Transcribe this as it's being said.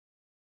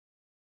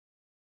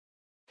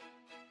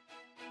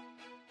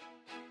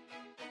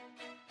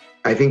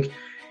I think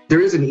there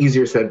is an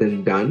easier said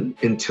than done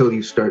until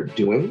you start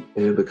doing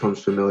and it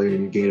becomes familiar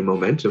and you gain a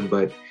momentum.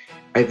 But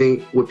I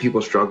think what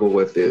people struggle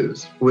with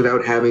is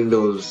without having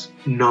those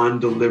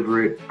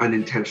non-deliberate,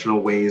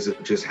 unintentional ways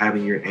of just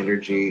having your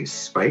energy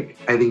spike.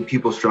 I think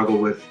people struggle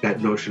with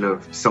that notion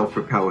of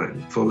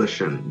self-propellant,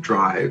 volition,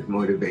 drive,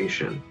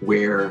 motivation,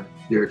 where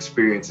their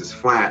experience is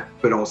flat,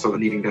 but also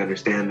needing to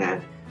understand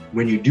that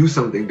when you do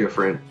something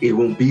different, it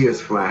won't be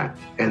as flat,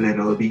 and then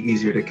it'll be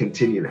easier to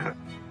continue that.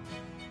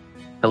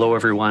 Hello,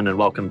 everyone, and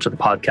welcome to the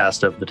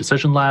podcast of The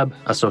Decision Lab,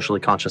 a socially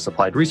conscious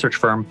applied research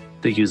firm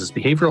that uses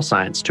behavioral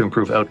science to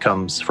improve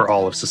outcomes for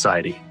all of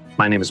society.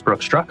 My name is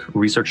Brooke,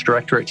 Research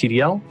Director at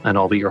TDL, and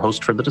I'll be your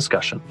host for the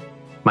discussion.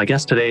 My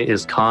guest today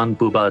is Khan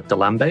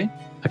Bouba-Dalambaye,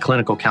 a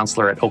clinical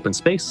counselor at Open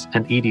Space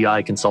and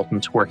EDI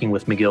consultant working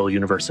with McGill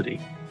University.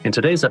 In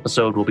today's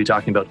episode, we'll be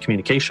talking about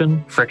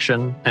communication,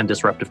 friction, and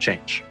disruptive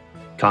change.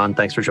 Khan,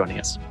 thanks for joining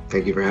us.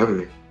 Thank you for having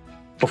me.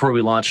 Before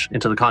we launch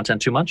into the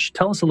content too much,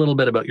 tell us a little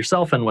bit about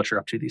yourself and what you're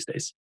up to these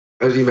days.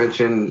 As you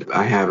mentioned,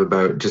 I have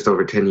about just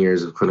over 10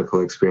 years of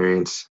clinical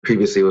experience.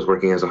 Previously, I was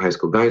working as a high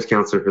school guidance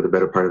counselor for the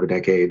better part of a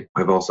decade.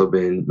 I've also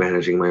been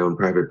managing my own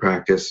private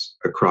practice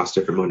across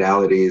different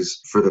modalities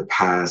for the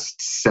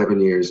past 7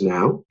 years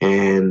now.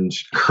 And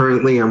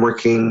currently, I'm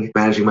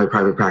managing my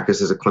private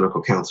practice as a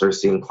clinical counselor,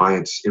 seeing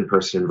clients in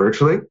person and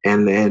virtually.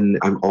 And then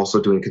I'm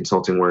also doing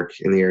consulting work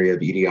in the area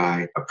of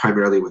EDI,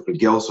 primarily with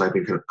McGill. So I've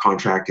been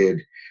contracted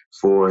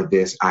for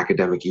this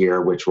academic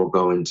year, which will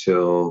go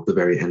until the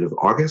very end of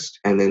August,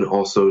 and then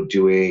also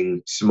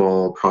doing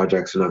small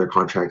projects and other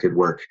contracted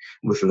work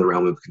within the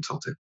realm of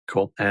consulting.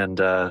 Cool. And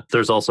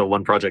there's also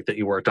one project that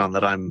you worked on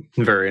that I'm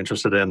very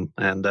interested in.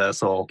 And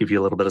so I'll give you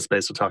a little bit of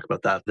space to talk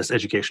about that. This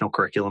educational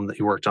curriculum that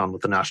you worked on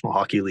with the National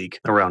Hockey League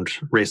around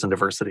race and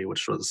diversity,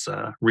 which was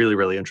really,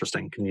 really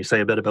interesting. Can you say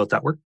a bit about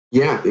that work?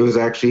 Yeah, it was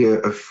actually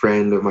a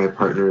friend of my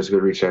partner's who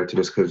had reached out to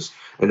just because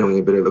I know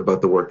a bit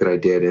about the work that I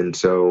did. And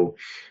so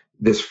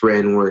this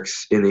friend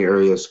works in the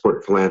area of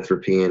sport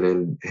philanthropy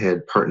and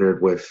had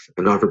partnered with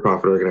a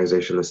not-for-profit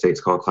organization in the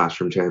States called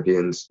Classroom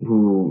Champions,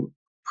 who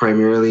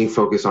primarily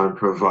focus on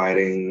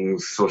providing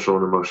social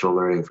and emotional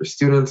learning for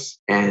students.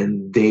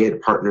 And they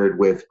had partnered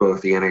with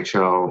both the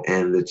NHL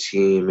and the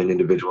team and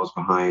individuals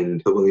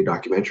behind the Willie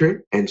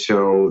documentary. And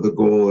so the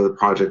goal of the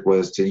project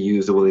was to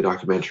use the Willie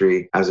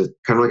documentary as a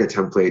kind of like a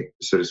template,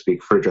 so to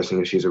speak, for addressing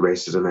issues of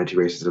racism,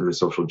 anti-racism, and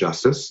social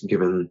justice,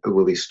 given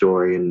Willie's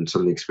story and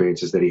some of the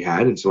experiences that he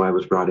had. And so I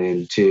was brought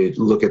in to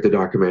look at the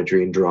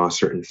documentary and draw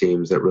certain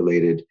themes that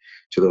related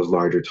to those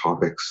larger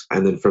topics.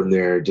 And then from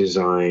there,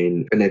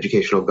 design an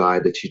educational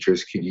guide that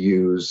teachers could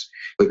use.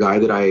 The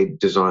guide that I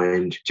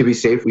designed, to be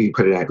safe, we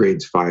put it at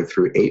grades 5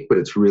 through 8, but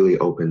it's really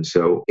open.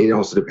 So it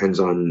also depends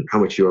on how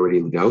much you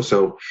already know.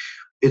 So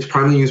it's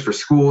primarily used for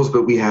schools,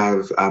 but we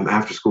have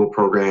after-school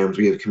programs.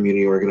 We have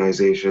community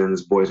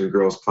organizations, boys and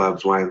girls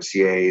clubs,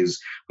 YMCAs.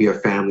 We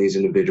have families,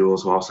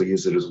 individuals who also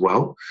use it as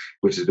well,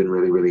 which has been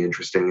really, really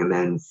interesting. And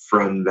then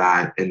from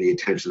that and the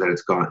attention that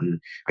it's gotten,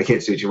 I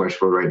can't say too much,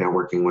 but right now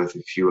working with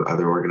a few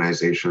other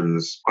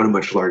organizations on a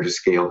much larger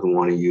scale who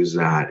want to use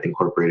that,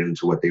 incorporate it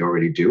into what they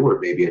already do, or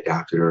maybe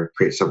adapt it or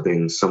create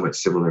something somewhat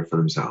similar for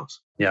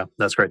themselves. Yeah,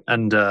 that's great.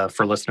 And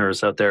for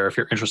listeners out there, if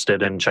you're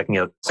interested in checking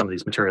out some of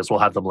these materials, we'll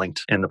have them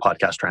linked in the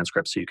podcast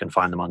transcript so you can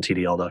find them on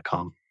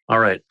tdl.com. All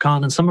right,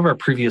 Khan, in some of our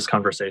previous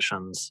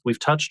conversations, we've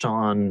touched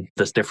on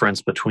this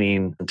difference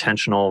between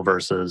intentional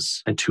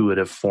versus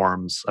intuitive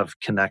forms of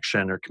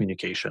connection or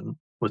communication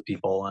with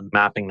people and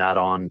mapping that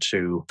on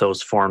to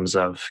those forms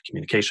of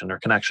communication or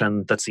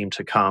connection that seem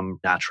to come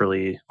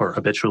naturally or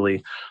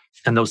habitually,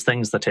 and those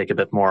things that take a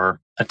bit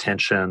more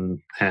attention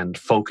and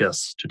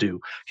focus to do.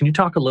 Can you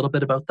talk a little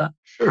bit about that?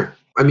 Sure.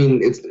 I mean,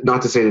 it's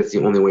not to say that's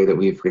the only way that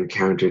we've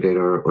encountered it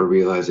or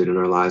realized it in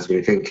our lives, but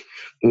I think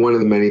one of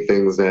the many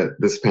things that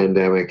this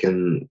pandemic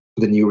and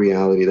the new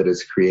reality that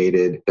it's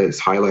created,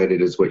 that's highlighted,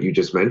 is what you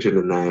just mentioned.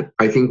 In that,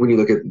 I think when you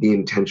look at the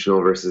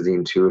intentional versus the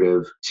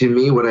intuitive, to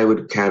me, what I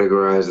would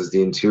categorize as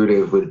the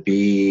intuitive would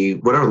be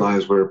what our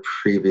lives were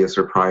previous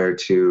or prior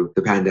to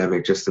the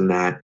pandemic, just in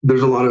that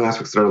there's a lot of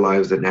aspects of our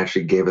lives that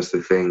naturally gave us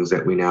the things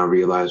that we now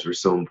realize were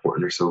so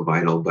important or so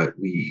vital, but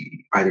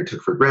we either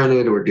took for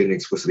granted or didn't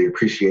explicitly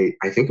appreciate.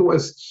 I think it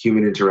was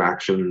human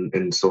interaction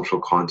and social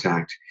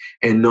contact,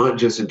 and not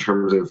just in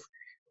terms of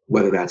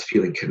whether that's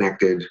feeling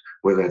connected,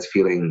 whether that's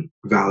feeling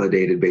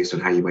validated based on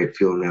how you might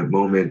feel in that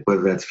moment,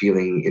 whether that's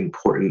feeling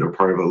important or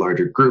part of a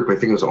larger group. I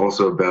think it was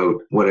also about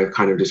what I've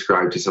kind of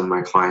described to some of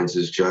my clients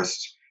as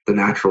just the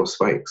natural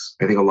spikes.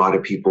 I think a lot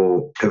of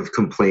people have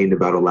complained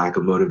about a lack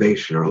of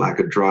motivation or a lack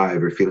of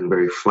drive or feeling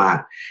very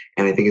flat.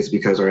 And I think it's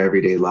because our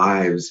everyday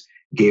lives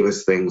gave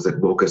us things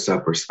that woke us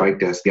up or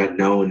spiked us, the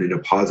unknown in a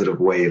positive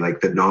way, like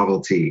the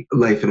novelty.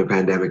 Life in a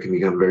pandemic can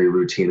become very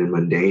routine and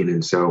mundane.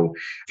 And so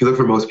if you look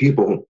for most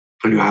people,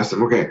 and you ask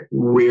them, okay,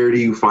 where do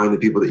you find the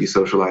people that you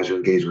socialize or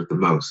engage with the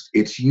most?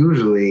 It's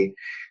usually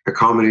a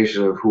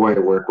combination of who I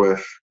work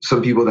with,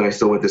 some people that I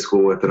still went to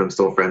school with that I'm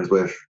still friends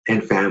with,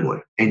 and family.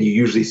 And you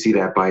usually see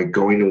that by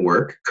going to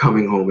work,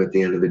 coming home at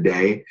the end of the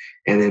day,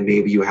 and then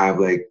maybe you have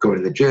like going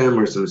to the gym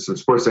or some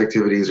sports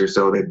activities or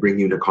so that bring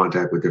you into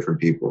contact with different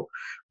people.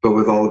 But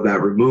with all of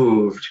that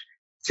removed,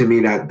 to me,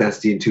 that's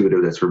the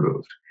intuitive that's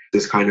removed.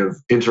 This kind of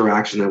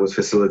interaction that was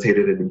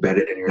facilitated and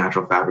embedded in your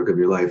natural fabric of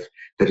your life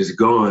that is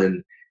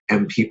gone,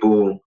 and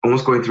people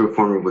almost going through a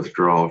form of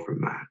withdrawal from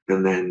that.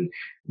 And then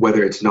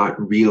whether it's not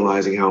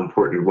realizing how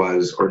important it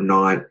was or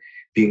not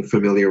being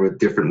familiar with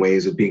different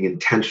ways of being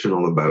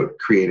intentional about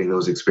creating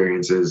those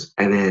experiences,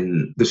 and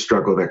then the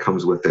struggle that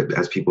comes with it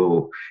as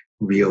people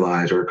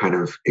realize or kind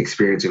of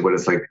experiencing what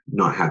it's like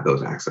not have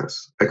those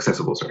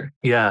accessible.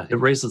 Yeah, it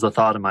raises a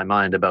thought in my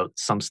mind about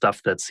some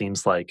stuff that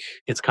seems like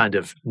it's kind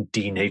of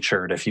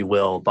denatured, if you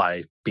will,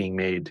 by being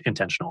made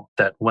intentional.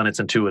 That when it's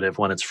intuitive,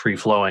 when it's free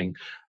flowing,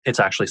 it's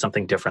actually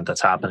something different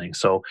that's happening.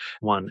 So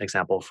one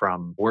example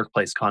from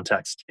workplace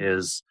context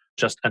is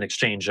just an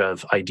exchange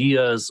of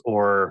ideas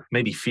or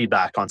maybe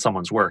feedback on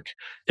someone's work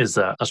is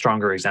a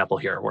stronger example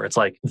here, where it's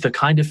like the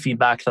kind of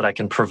feedback that I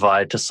can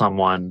provide to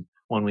someone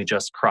when we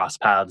just cross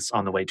paths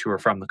on the way to or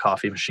from the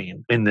coffee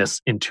machine in this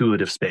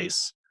intuitive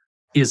space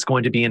is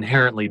going to be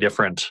inherently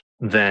different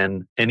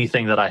than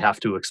anything that I have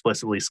to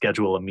explicitly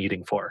schedule a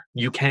meeting for.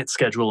 You can't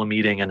schedule a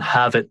meeting and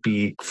have it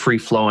be free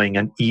flowing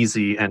and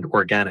easy and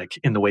organic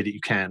in the way that you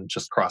can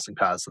just crossing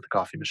paths at the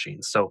coffee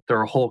machine. So there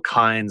are whole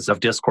kinds of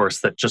discourse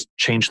that just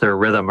change their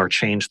rhythm or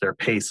change their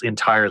pace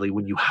entirely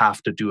when you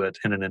have to do it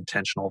in an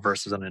intentional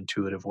versus an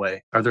intuitive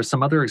way. Are there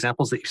some other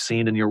examples that you've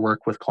seen in your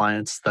work with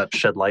clients that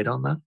shed light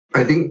on that?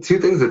 I think two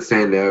things that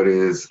stand out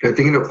is, I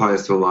think it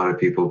applies to a lot of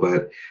people,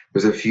 but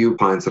there's a few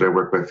clients that I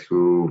work with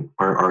who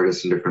are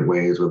artists in different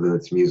ways, whether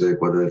it's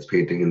music, whether it's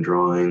painting and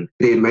drawing.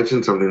 They had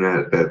mentioned something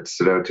that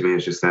stood out to me.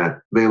 It's just that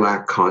they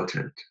lack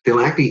content. They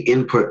lack the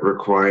input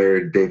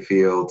required, they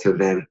feel, to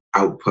then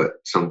output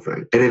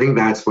something. And I think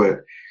that's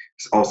what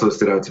also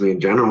stood out to me in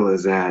general,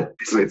 is that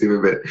this might seem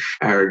a bit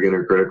arrogant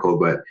or critical,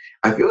 but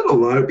I feel like a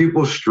lot of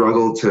people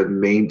struggle to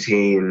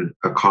maintain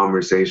a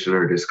conversation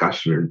or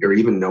discussion or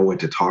even know what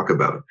to talk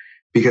about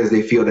because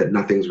they feel that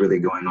nothing's really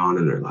going on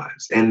in their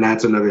lives. And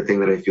that's another thing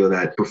that I feel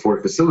that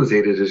before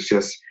facilitated is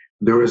just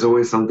there was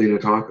always something to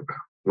talk about,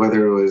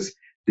 whether it was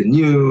the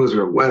news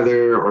or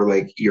weather or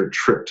like your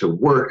trip to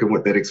work and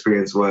what that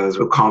experience was,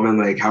 or common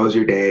like, how was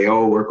your day?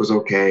 Oh, work was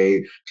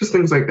okay. Just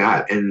things like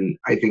that. And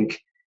I think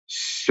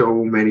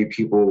so many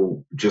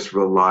people just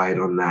relied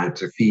on that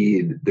to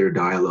feed their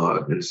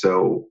dialogue. And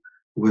so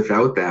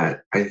without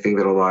that, I think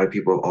that a lot of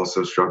people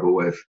also struggle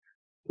with,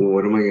 well,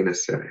 what am I going to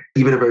say?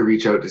 Even if I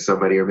reach out to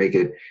somebody or make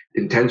it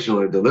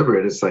intentional or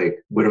deliberate, it's like,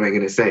 what am I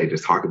going to say?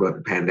 Just talk about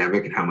the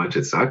pandemic and how much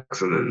it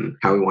sucks and then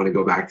how we want to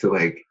go back to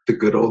like the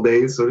good old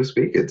days, so to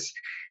speak.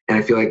 And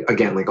I feel like,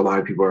 again, like a lot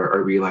of people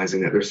are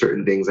realizing that there's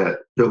certain things that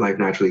their life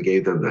naturally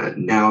gave them that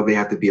now they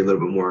have to be a little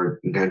bit more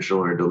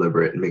intentional or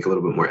deliberate and make a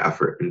little bit more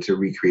effort into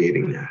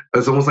recreating that.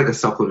 It's almost like a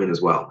supplement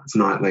as well. It's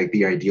not like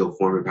the ideal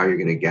form of how you're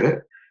going to get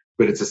it,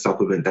 but it's a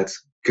supplement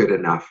that's good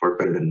enough or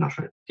better than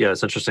nothing. Yeah,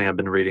 it's interesting. I've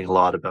been reading a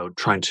lot about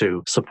trying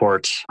to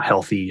support a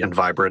healthy and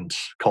vibrant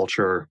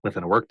culture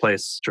within a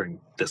workplace during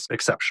this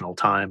exceptional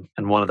time.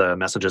 And one of the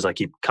messages I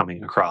keep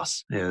coming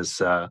across is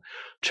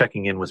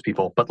checking in with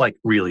people, but like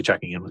really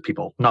checking in with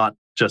people, not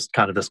just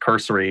kind of this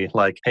cursory,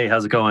 like, hey,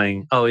 how's it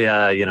going? Oh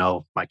yeah,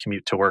 my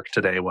commute to work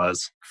today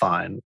was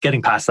fine.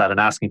 Getting past that and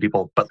asking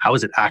people, but how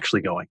is it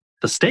actually going?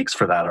 The stakes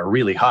for that are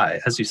really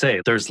high. As you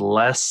say, there's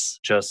less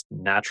just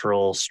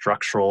natural,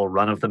 structural,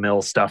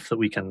 run-of-the-mill stuff that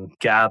we can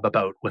gab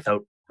about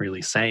without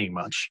really saying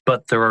much.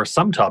 But there are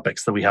some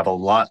topics that we have a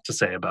lot to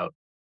say about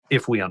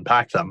if we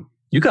unpack them.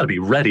 You got to be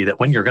ready that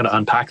when you're going to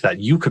unpack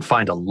that, you could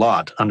find a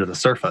lot under the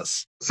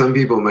surface. Some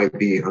people might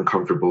be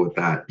uncomfortable with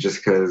that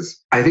just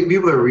because I think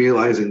people are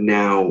realizing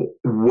now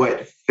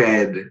what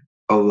fed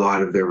a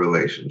lot of their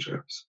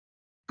relationships.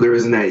 There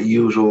isn't that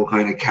usual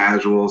kind of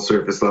casual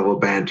surface level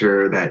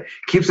banter that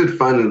keeps it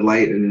fun and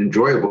light and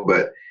enjoyable.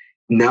 But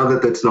now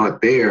that that's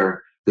not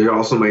there, there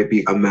also might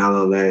be a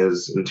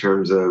malaise in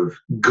terms of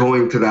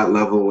going to that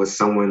level with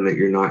someone that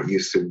you're not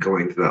used to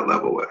going to that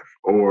level with,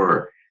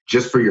 or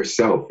just for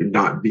yourself,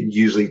 not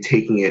usually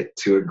taking it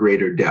to a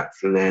greater depth.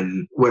 And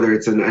then whether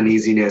it's an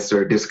uneasiness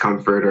or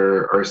discomfort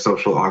or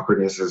social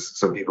awkwardness, as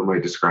some people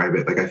might describe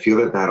it, like I feel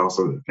that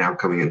also now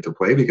coming into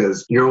play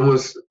because you're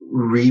almost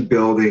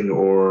rebuilding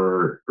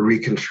or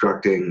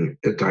reconstructing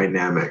a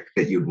dynamic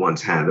that you'd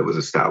once had that was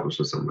established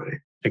with somebody.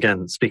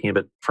 Again, speaking a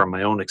bit from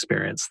my own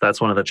experience,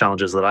 that's one of the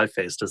challenges that I've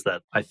faced is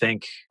that I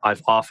think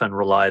I've often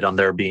relied on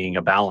there being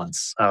a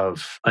balance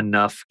of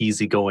enough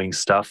easygoing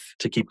stuff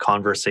to keep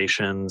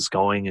conversations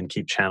going and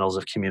keep channels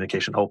of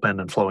communication open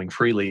and flowing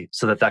freely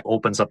so that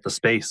opens up the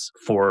space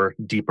for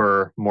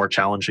deeper, more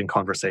challenging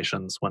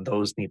conversations when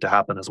those need to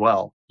happen as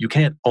well. You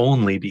can't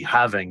only be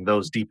having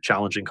those deep,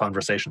 challenging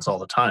conversations all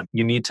the time.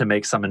 You need to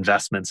make some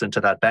investments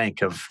into that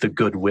bank of the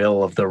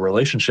goodwill of the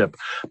relationship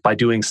by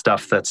doing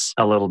stuff that's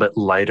a little bit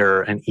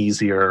lighter and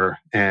easier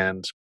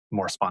and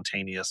more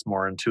spontaneous,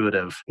 more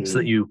intuitive, so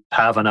that you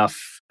have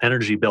enough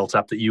energy built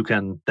up that you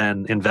can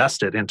then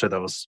invest it into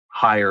those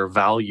higher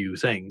value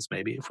things,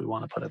 maybe, if we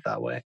want to put it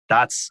that way.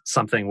 That's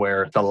something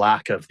where the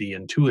lack of the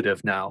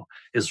intuitive now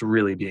is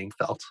really being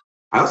felt.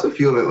 I also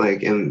feel that,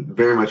 like, and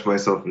very much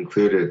myself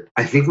included,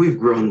 I think we've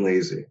grown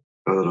lazy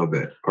a little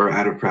bit or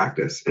out of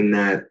practice. And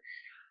that,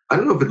 I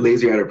don't know if it's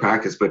lazy or out of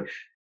practice, but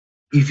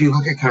if you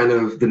look at kind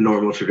of the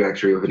normal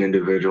trajectory of an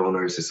individual in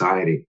our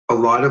society, a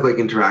lot of like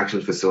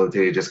interactions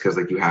facilitated just because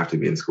like you have to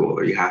be in school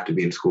or you have to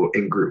be in school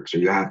in groups or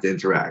you have to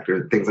interact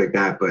or things like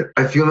that. But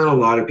I feel that a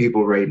lot of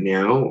people right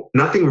now,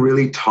 nothing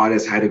really taught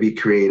us how to be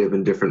creative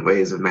in different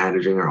ways of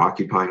managing or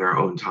occupying our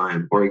own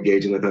time or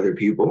engaging with other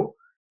people,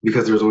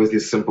 because there's always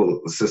these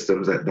simple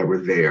systems that were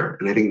there.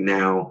 And I think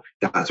now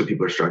that's what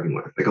people are struggling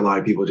with. Like a lot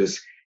of people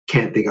just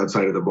can't think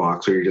outside of the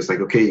box, or you're just like,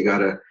 okay, you got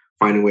to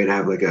find a way to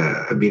have like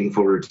a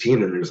meaningful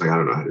routine. And they're just like, I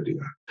don't know how to do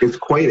that. It's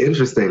quite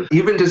interesting.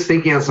 Even just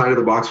thinking outside of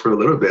the box for a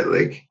little bit,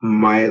 like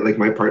my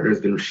partner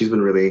she's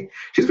been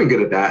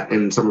good at that.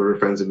 And some of her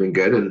friends have been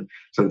good. And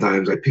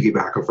sometimes I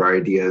piggyback off her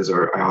ideas,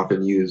 or I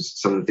often use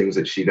some of the things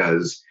that she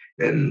does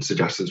and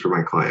suggestions for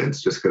my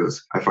clients, just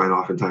because I find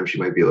oftentimes she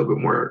might be a little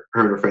bit more,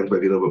 her and her friends might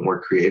be a little bit more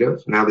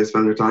creative and how they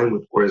spend their time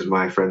with, whereas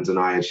my friends and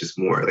I, it's just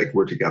more like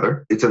we're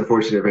together. It's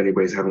unfortunate if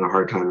anybody's having a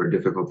hard time or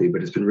difficulty,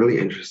 but it's been really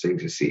interesting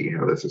to see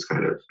how this has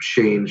kind of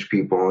changed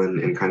people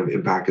and kind of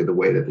impacted the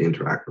way that they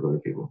interact with other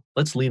people.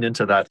 Let's lean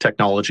into that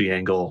technology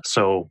angle.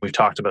 So we've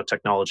talked about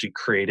technology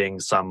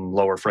creating some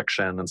lower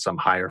friction and some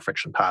higher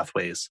friction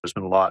pathways. There's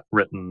been a lot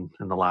written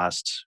in the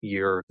last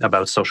year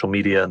about social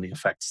media and the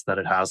effects that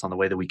it has on the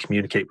way that we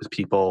communicate with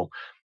people.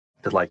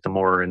 That like the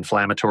more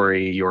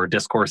inflammatory your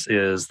discourse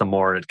is, the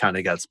more it kind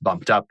of gets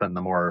bumped up and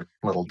the more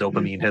little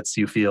dopamine hits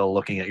you feel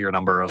looking at your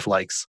number of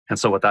likes. And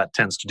so what that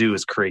tends to do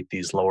is create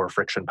these lower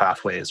friction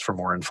pathways for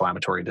more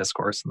inflammatory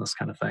discourse and this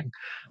kind of thing.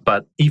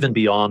 But even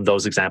beyond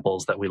those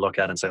examples that we look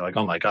at and say like,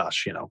 oh my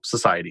gosh,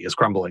 society is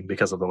crumbling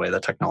because of the way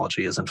that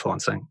technology is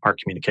influencing our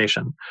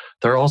communication.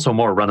 There are also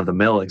more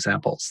run-of-the-mill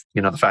examples.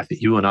 The fact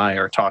that you and I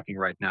are talking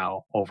right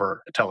now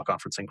over a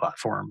teleconferencing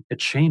platform, it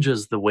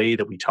changes the way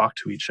that we talk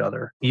to each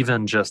other.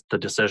 Even just the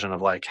decision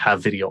of like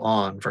have video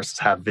on versus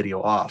have video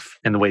off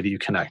and the way that you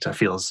connect, I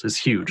feel is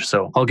huge.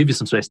 So I'll give you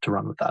some space to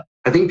run with that.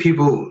 I think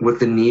people with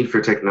the need for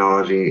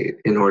technology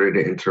in order to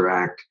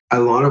interact, a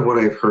lot of what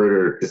I've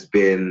heard has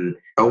been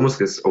almost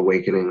this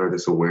awakening or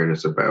this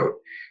awareness about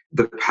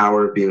the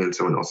power of being in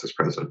someone else's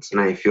presence.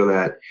 And I feel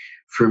that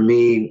for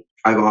me,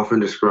 I've often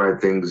described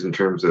things in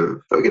terms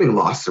of, I'm getting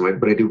lost in it,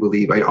 but I do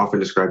believe I often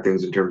describe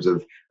things in terms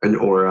of an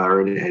aura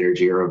or an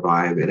energy or a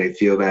vibe. And I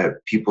feel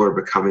that people are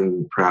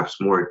becoming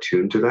perhaps more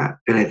attuned to that.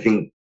 And I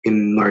think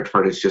in large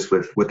part, it's just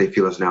with what they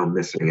feel is now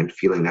missing and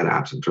feeling that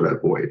absence or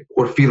that void,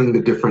 or feeling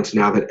the difference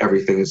now that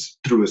everything is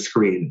through a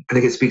screen. I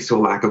think it speaks to a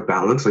lack of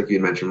balance, like you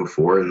mentioned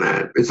before, in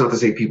that it's not to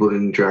say people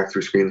didn't interact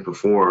through screens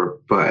before,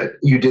 but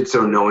you did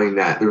so knowing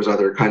that there was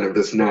other kind of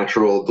this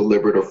natural,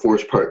 deliberate or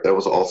forced part that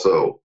was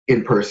also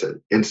in person.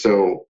 And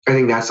so I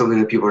think that's something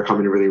that people are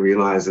coming to really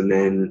realize. And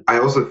then I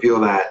also feel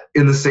that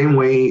in the same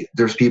way,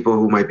 there's people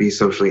who might be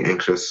socially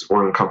anxious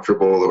or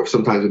uncomfortable, or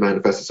sometimes it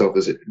manifests itself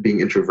as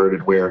being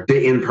introverted, where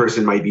the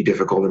in-person might be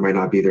difficult and might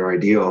not be their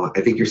ideal.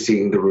 I think you're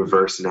seeing the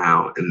reverse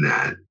now, in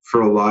that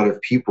for a lot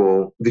of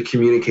people, the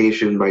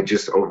communication by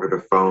just over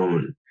the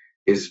phone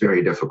is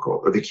very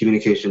difficult, or the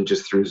communication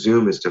just through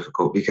Zoom is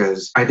difficult,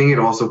 because I think it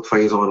also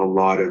plays on a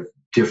lot of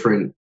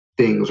different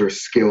things or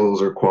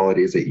skills or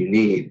qualities that you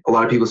need. A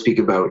lot of people speak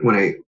about, when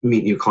I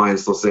meet new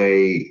clients, they'll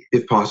say,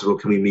 if possible,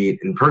 can we meet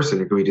in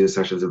person, or can we do the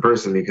sessions in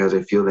person? Because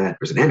I feel that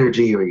there's an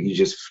energy, or you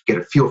just get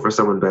a feel for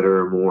someone better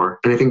or more.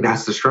 And I think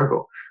that's the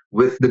struggle.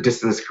 With the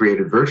distance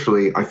created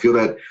virtually, I feel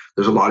that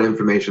there's a lot of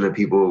information that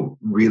people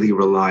really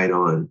relied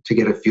on to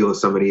get a feel of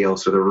somebody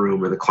else or the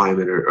room or the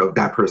climate or of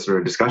that person or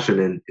a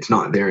discussion, and it's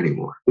not there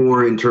anymore.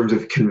 Or in terms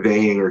of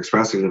conveying or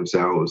expressing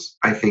themselves,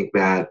 I think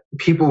that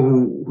people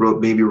who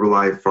maybe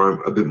rely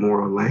far a bit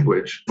more on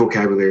language,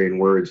 vocabulary and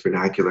words,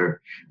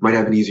 vernacular, might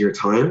have an easier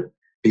time,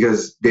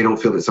 because they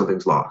don't feel that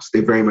something's lost.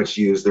 They very much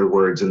use their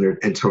words and their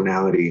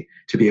tonality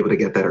to be able to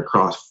get that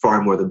across far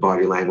more than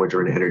body language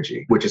or an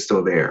energy, which is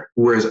still there.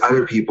 Whereas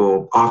other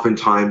people,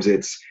 oftentimes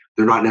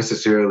they're not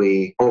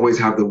necessarily always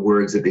have the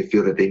words that they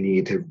feel that they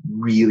need to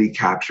really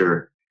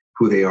capture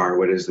who they are,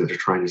 what it is that they're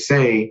trying to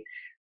say.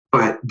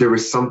 But there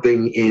was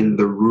something in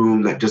the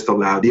room that just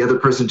allowed the other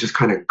person just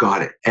kind of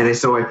got it. And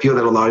so I feel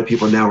that a lot of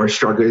people now are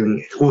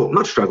struggling, well,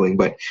 not struggling,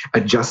 but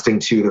adjusting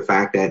to the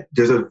fact that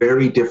there's a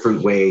very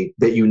different way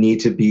that you need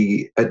to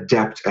be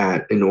adept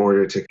at in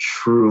order to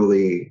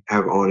truly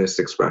have honest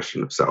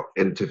expression of self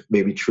and to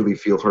maybe truly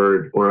feel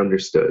heard or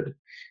understood.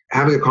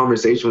 Having a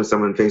conversation with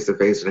someone face to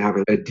face and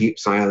having a deep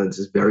silence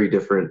is very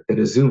different than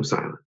a Zoom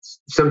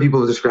silence. Some people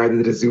have described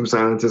that a Zoom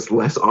silence is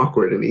less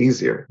awkward and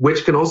easier,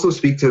 which can also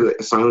speak to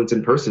the silence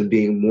in person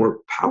being more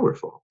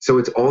powerful. So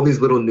it's all these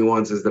little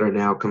nuances that are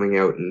now coming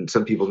out, and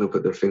some people can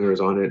put their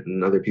fingers on it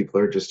and other people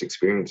are just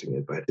experiencing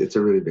it, but it's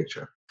a really big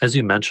shift. As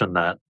you mentioned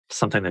that,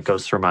 something that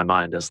goes through my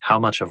mind is how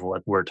much of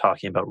what we're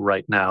talking about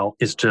right now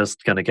is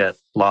just going to get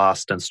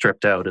lost and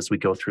stripped out as we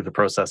go through the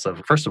process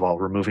of, first of all,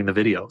 removing the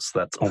videos.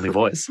 That's only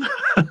voice.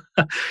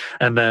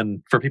 And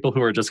then for people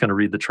who are just going to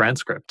read the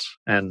transcript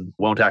and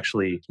won't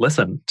actually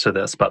listen to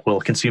this, but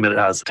will consume it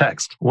as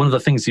text. One of the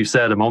things you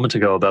said a moment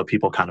ago about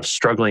people kind of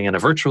struggling in a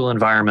virtual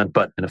environment,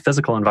 but in a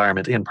physical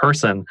environment in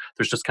person,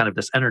 there's just kind of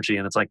this energy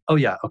and it's like, oh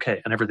yeah,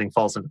 okay. And everything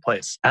falls into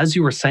place. As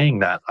you were saying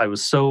that, I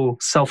was so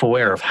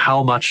self-aware of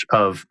how much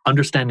of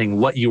understanding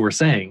what you were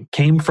saying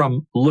came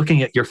from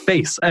looking at your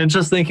face and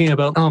just thinking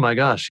about, oh my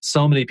gosh,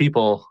 so many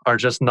people are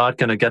just not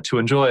going to get to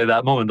enjoy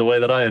that moment the way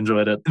that I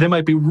enjoyed it. They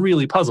might be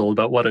really puzzled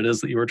about what it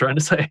is that you were trying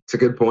to say. It's a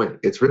good point.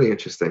 It's really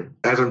interesting.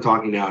 As I'm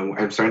talking now,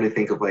 I'm starting to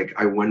think of like,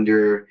 I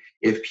wonder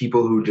if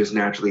people who just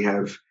naturally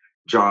have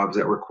jobs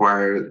that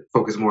require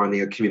focus more on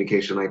the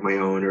communication, like my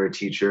own or a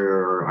teacher,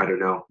 or I don't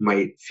know,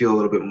 might feel a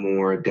little bit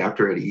more adept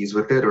or at ease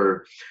with it.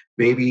 Or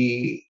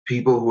maybe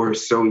people who are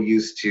so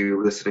used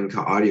to listening to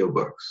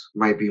audiobooks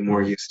might be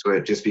more used to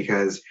it just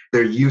because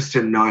they're used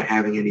to not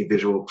having any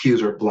visual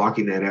cues or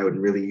blocking that out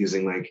and really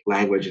using like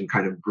language and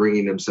kind of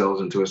bringing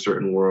themselves into a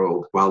certain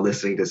world while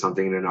listening to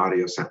something in an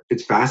audio set.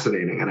 It's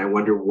fascinating. And I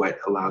wonder what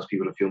allows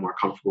people to feel more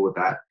comfortable with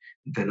that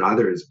than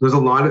others. There's a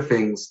lot of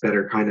things that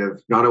are kind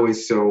of not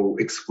always so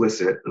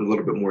explicit and a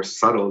little bit more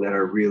subtle that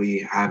are really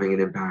having an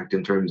impact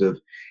in terms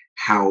of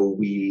how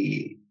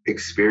we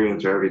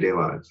experience our everyday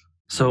lives.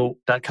 So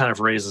that kind of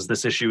raises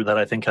this issue that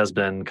I think has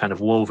been kind of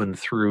woven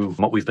through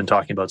what we've been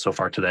talking about so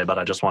far today, but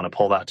I just want to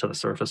pull that to the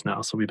surface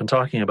now. So we've been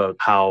talking about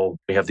how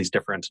we have these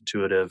different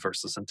intuitive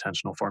versus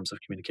intentional forms of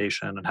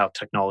communication and how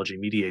technology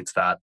mediates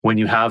that. When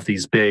you have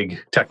these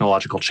big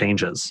technological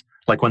changes,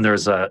 like when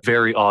there's a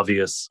very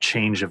obvious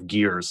change of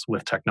gears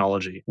with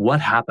technology,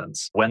 what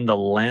happens when the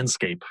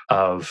landscape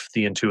of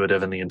the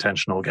intuitive and the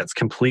intentional gets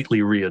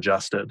completely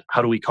readjusted?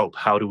 How do we cope?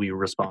 How do we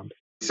respond?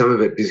 Some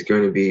of it is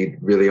going to be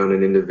really on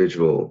an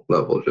individual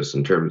level, just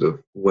in terms of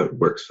what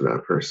works for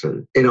that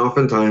person. And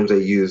oftentimes I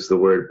use the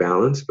word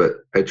balance, but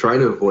I try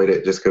to avoid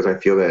it just because I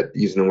feel that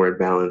using the word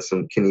balance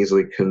can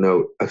easily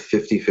connote a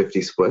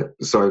 50-50 split.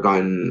 So I've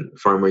gotten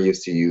far more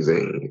used to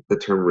using the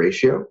term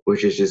ratio,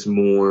 which is just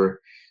more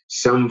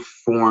some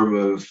form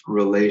of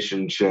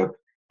relationship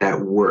that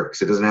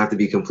works. It doesn't have to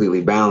be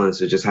completely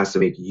balanced. It just has to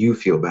make you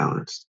feel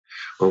balanced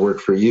or work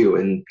for you.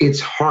 And it's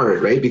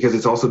hard, right? Because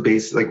it's also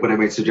based, like what I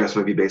might suggest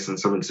might be based on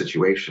someone's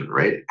situation,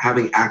 right?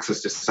 Having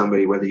access to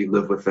somebody, whether you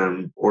live with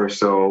them or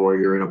so, or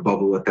you're in a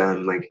bubble with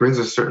them, like brings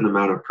a certain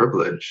amount of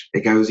privilege.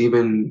 Like I was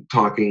even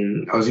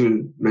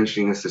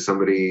mentioning this to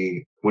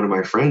somebody, one of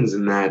my friends,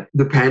 in that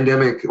the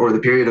pandemic or the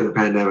period of the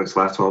pandemic's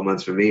last 12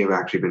 months for me have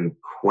actually been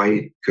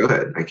quite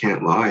good. I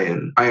can't lie.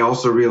 And I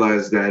also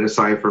realized that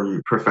aside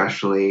from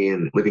professionally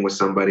and living with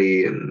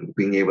somebody and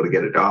being able to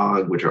get a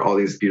dog, which are all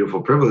these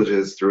beautiful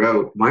privileges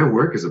throughout, my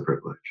work is a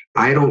privilege.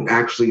 I don't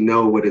actually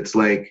know what it's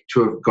like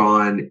to have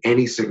gone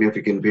any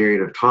significant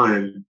period of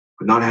time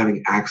not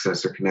having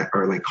access or connect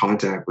or like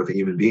contact with a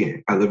human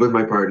being. I live with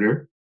my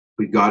partner.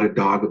 We got a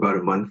dog about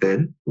a month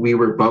in. We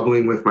were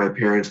bubbling with my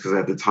parents because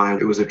at the time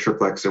it was a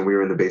triplex and we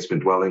were in the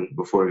basement dwelling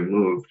before we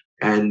moved.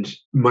 And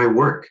my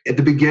work, at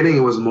the beginning,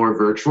 it was more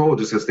virtual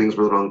just because things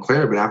were a little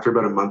unclear. But after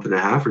about a month and a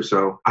half or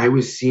so, I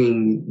was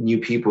seeing new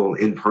people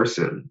in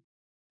person,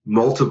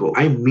 multiple.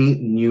 I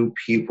meet new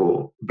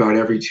people about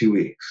every 2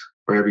 weeks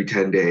or every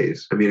 10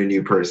 days. I meet a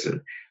new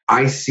person.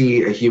 I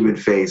see a human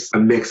face, a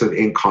mix of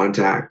in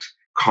contact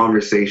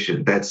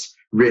conversation that's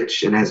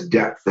rich and has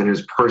depth and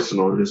is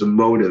personal and is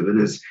emotive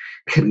and is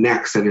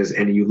connects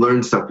and you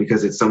learn stuff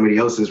because it's somebody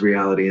else's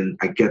reality. And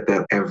I get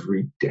that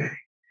every day.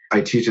 I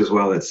teach as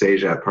well at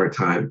Sejat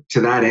part-time. To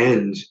that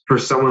end, for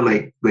someone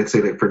like, let's say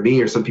like for me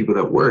or some people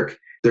that work,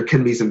 there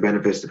can be some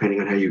benefits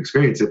depending on how you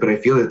experience it. But I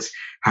feel it's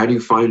how do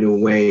you find a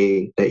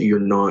way that you're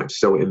not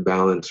so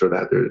imbalanced or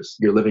that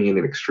you're living in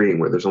an extreme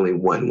where there's only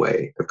one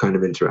way of kind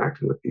of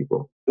interacting with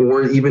people.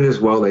 Or even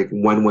as well, like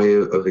one way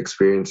of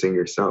experiencing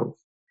yourself.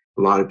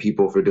 A lot of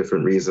people for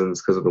different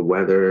reasons, because of the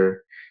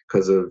weather,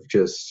 because of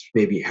just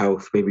maybe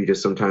health, maybe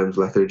just sometimes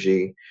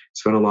lethargy,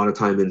 spend a lot of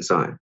time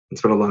inside. And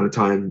spend a lot of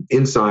time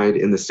inside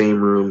in the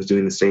same rooms,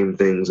 doing the same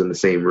things in the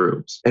same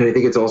rooms. And I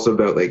think it's also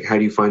about like, how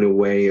do you find a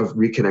way of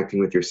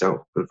reconnecting with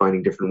yourself and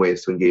finding different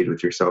ways to engage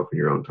with yourself in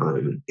your own time?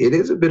 And it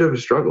is a bit of a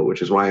struggle,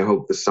 which is why I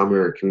hope the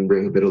summer can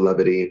bring a bit of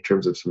levity in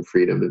terms of some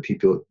freedom and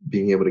people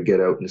being able to get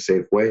out in a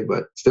safe way,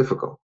 but it's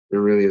difficult. It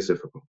really is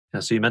difficult.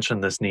 Yeah, so you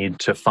mentioned this need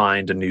to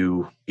find a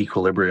new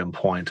equilibrium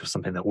point of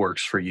something that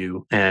works for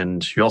you.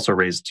 And you also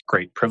raised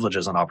great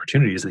privileges and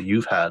opportunities that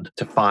you've had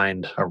to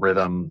find a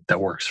rhythm that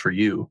works for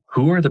you.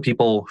 Who are the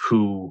people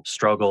who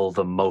struggle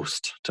the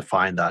most to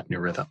find that new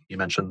rhythm? You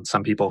mentioned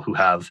some people who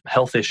have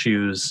health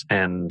issues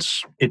and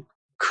it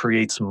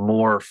creates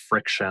more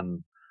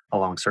friction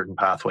along certain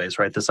pathways,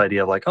 right? This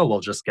idea of like, oh, well,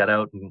 just get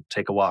out and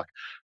take a walk.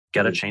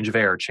 Get a change of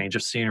air, change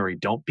of scenery.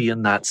 Don't be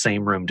in that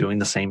same room doing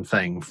the same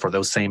thing for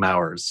those same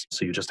hours.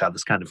 So you just have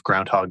this kind of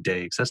Groundhog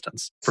Day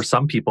existence. For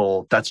some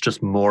people, that's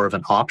just more of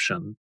an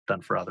option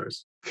than for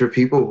others. For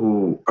people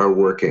who are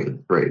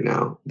working right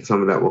now,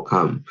 some of that will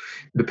come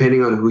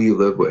depending on who you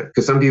live with.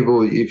 Because some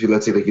people, if you,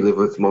 let's say like you live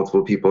with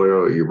multiple people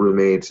or your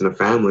roommates in a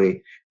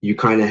family, you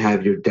kind of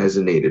have your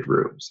designated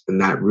rooms and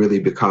that really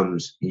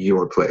becomes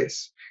your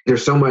place.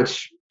 There's so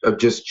much of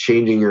just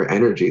changing your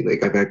energy.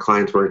 Like I've had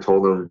clients where I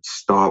told them,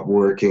 stop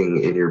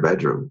working in your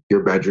bedroom.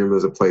 Your bedroom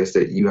is a place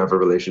that you have a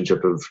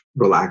relationship of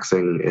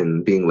relaxing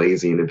and being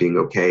lazy and being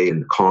okay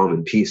and calm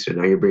and peace. And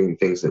now you're bringing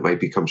things that might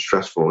become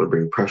stressful and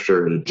bring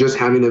pressure, and just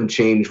having them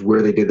change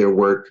where they did their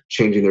work,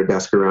 changing their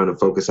desk around and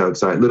focus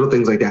outside. Little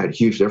things like that,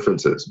 huge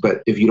differences.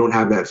 But if you don't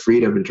have that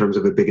freedom in terms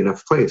of a big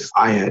enough place,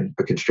 I had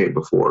a constraint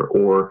before,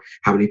 or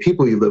how many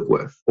people you live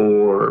with,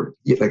 or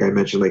like I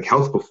mentioned, like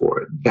health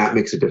before, that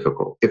makes it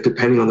difficult. If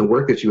depending on the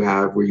work that you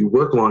have where you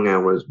work long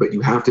hours, but you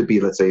have to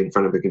be, let's say, in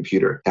front of a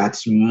computer,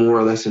 that's more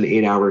or less an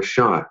 8-hour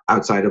shot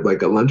outside of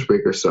like a lunch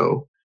break or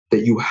so,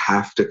 that you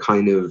have to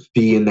kind of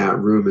be in that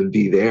room and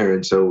be there.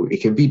 And so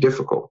it can be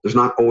difficult. There's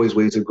not always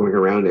ways of going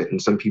around it. And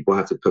some people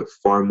have to put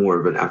far more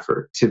of an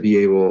effort to be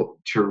able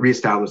to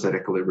reestablish that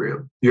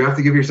equilibrium. You have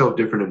to give yourself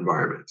different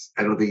environments.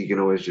 I don't think you can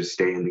always just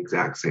stay in the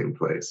exact same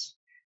place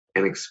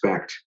and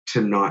expect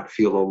to not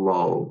feel a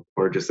lull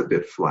or just a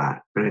bit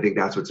flat. And I think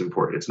that's what's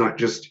important. It's not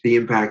just the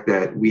impact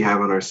that we have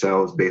on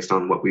ourselves based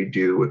on what we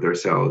do with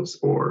ourselves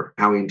or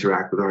how we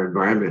interact with our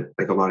environment.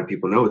 Like a lot of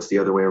people know, it's the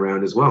other way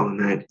around as well. And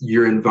that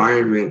your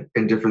environment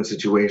and different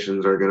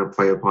situations are going to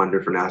play upon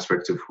different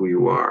aspects of who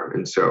you are.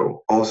 And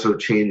so also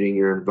changing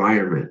your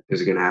environment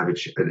is going to have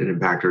an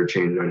impact or a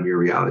change on your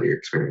reality or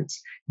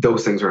experience.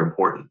 Those things are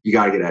important. You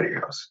got to get out of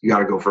your house. You got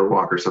to go for a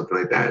walk or something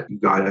like that. You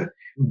got to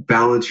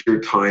balance your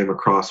time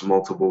across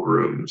multiple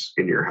rooms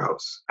in your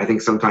house. I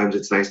think sometimes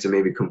it's nice to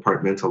maybe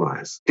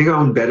compartmentalize. I think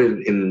how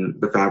embedded in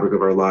the fabric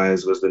of our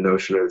lives was the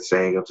notion of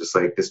saying of just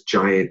like this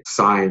giant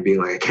sigh and being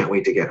like, I can't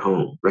wait to get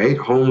home, right?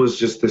 Home was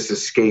just this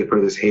escape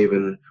or this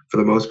haven for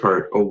the most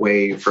part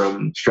away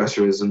from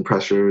stressors and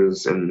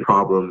pressures and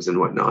problems and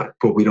whatnot.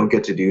 But we don't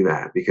get to do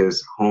that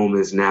because home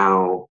is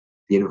now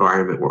the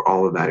environment where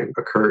all of that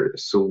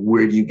occurs. So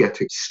where do you get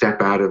to step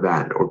out of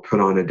that or put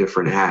on a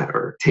different hat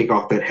or take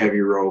off that heavy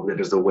robe that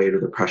is the weight or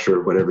the pressure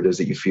of whatever it is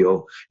that you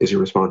feel is your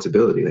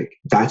responsibility? Like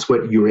that's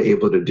what you were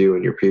able to do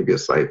in your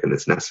previous life, and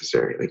it's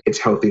necessary. Like it's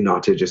healthy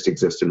not to just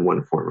exist in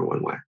one form or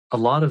one way. A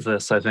lot of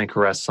this, I think,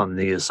 rests on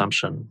the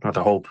assumption or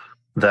the hope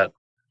that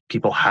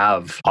people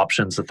have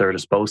options at their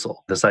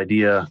disposal. This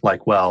idea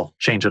like, well,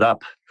 change it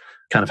up,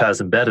 kind of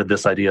has embedded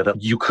this idea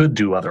that you could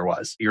do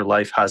otherwise. Your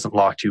life hasn't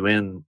locked you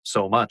in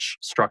so much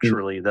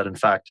structurally that in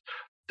fact,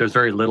 there's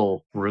very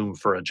little room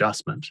for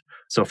adjustment.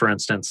 So for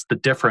instance, the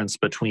difference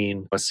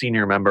between a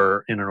senior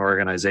member in an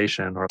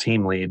organization or a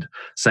team lead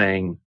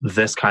saying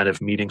this kind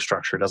of meeting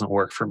structure doesn't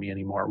work for me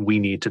anymore, we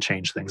need to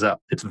change things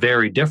up. It's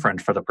very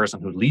different for the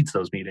person who leads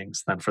those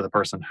meetings than for the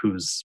person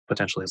who's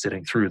potentially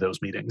sitting through those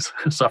meetings,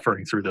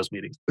 suffering through those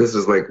meetings. This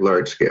is like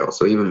large scale.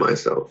 So even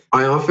myself,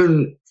 I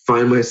often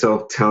find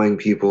myself telling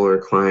people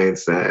or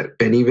clients that,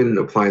 and even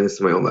applying this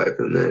to my own life,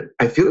 and that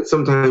I feel that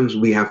sometimes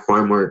we have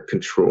far more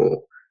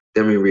control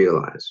than we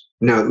realize.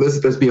 Now, let's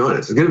be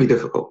honest, it's going to be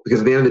difficult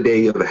because at the end of the day,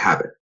 you have a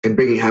habit and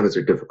breaking habits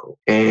are difficult.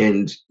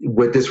 And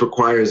what this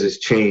requires is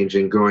change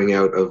and growing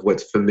out of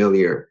what's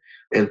familiar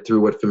and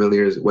through what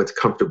familiar is what's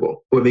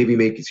comfortable, what maybe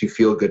makes you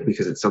feel good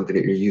because it's something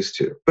that you're used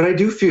to. But I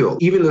do feel,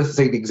 even let's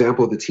take the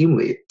example of the team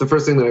lead, the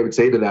first thing that I would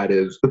say to that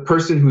is the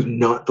person who's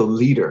not the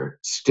leader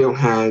still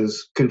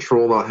has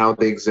control on how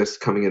they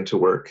exist coming into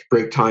work,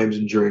 break times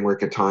and during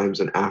work at times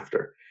and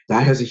after.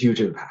 That has a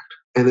huge impact.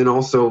 And then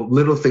also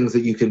little things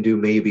that you can do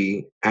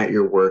maybe at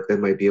your work that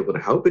might be able to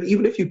help. But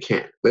even if you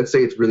can't, let's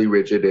say it's really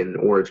rigid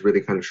or it's really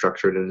kind of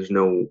structured and there's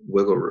no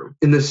wiggle room.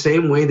 In the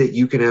same way that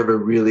you can have a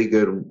really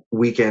good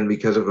weekend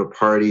because of a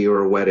party or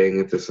a wedding,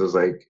 if this is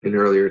like in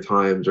earlier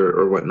times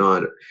or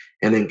whatnot,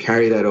 and then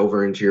carry that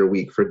over into your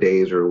week for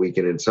days or a week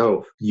in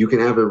itself, you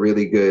can have a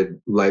really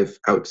good life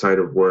outside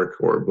of work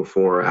or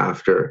before or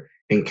after,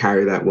 and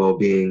carry that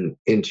well-being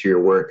into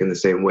your work in the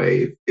same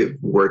way. If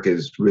work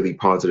is really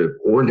positive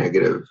or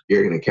negative,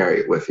 you're going to carry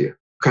it with you.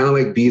 Kind of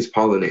like bees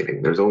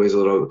pollinating. There's always a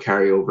little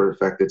carryover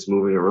effect that's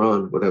moving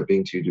around without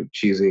being too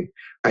cheesy.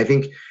 I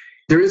think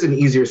there is an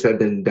easier said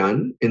than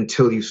done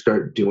until you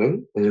start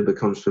doing and it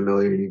becomes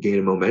familiar and you gain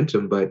a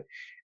momentum. But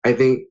I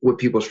think what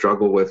people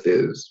struggle with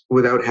is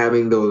without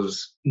having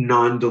those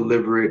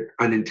non-deliberate,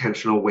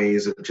 unintentional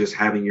ways of just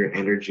having your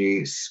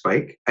energy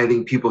spike. I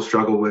think people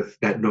struggle with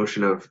that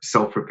notion of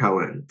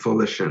self-propellant,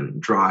 volition,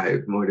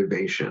 drive,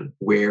 motivation,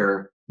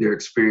 where their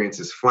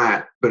experience is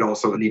flat, but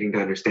also needing to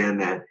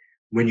understand that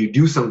when you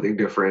do something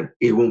different,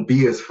 it won't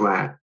be as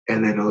flat.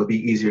 And then it'll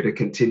be easier to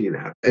continue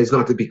that. It's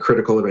not to be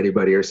critical of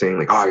anybody or saying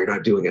like, oh, you're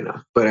not doing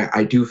enough. But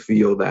I do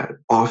feel that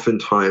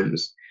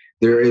oftentimes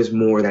there is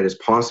more that is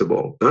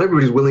possible. Not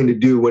everybody's willing to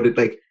do what it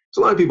like.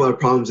 So a lot of people have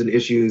problems and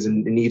issues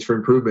and needs for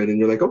improvement. And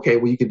you're like, okay,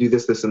 well, you can do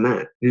this, this, and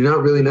that. You're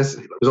not really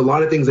necessary. There's a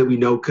lot of things that we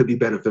know could be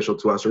beneficial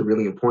to us or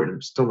really important.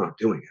 I'm still not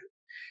doing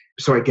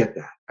it. So I get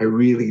that. I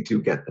really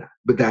do get that.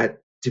 But that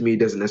to me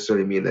doesn't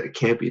necessarily mean that it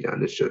can't be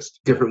done. It's just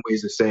different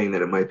ways of saying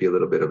that it might be a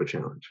little bit of a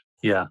challenge.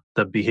 Yeah,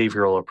 the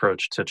behavioral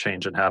approach to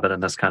change and habit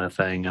and this kind of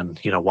thing, and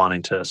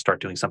wanting to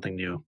start doing something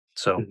new.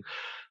 So Mhm.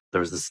 there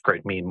was this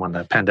great meme when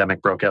the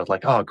pandemic broke out,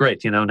 like, oh,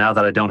 great, now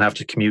that I don't have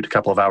to commute a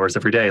couple of hours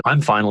every day,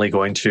 I'm finally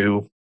going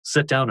to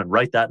sit down and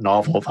write that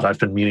novel that I've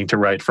been meaning to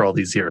write for all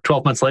these years.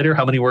 12 months later,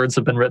 how many words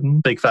have been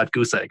written? Big fat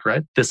goose egg,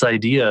 right? This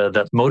idea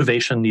that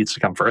motivation needs to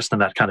come first and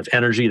that kind of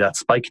energy, that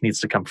spike needs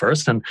to come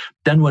first. And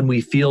then when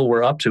we feel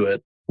we're up to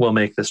it, we'll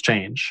make this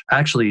change.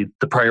 Actually,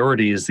 the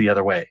priority is the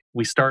other way.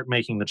 We start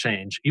making the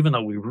change, even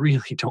though we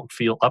really don't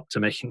feel up to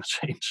making the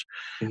change.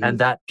 Mhm. And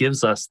that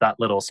gives us that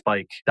little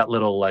spike, that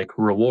little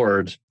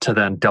reward to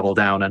then double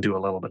down and do a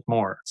little bit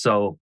more.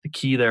 So the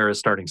key there is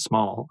starting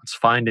small. It's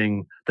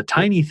finding the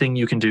tiny thing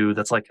you can do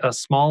that's like a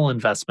small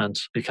investment,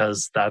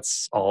 because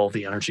that's all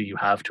the energy you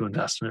have to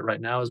invest in it right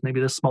now, is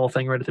maybe this small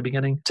thing right at the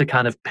beginning to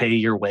kind of pay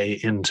your way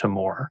into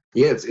more.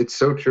 Yeah, it's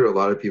so true. A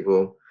lot of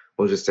people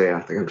will just say, I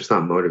think I'm just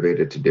not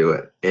motivated to do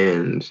it.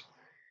 And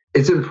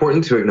it's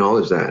important to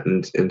acknowledge that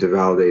and to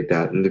validate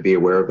that and to be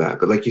aware of that.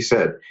 But like you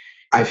said,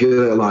 I feel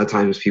that a lot of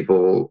times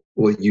people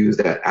will use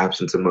that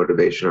absence of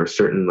motivation or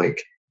certain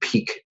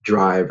peak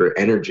drive or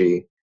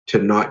energy to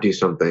not do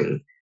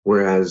something.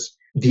 Whereas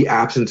the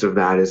absence of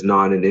that is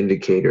not an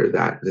indicator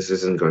that this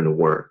isn't going to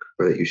work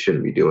or that you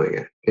shouldn't be doing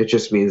it. It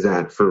just means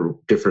that for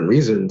different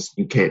reasons,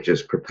 you can't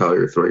just propel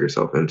or throw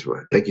yourself into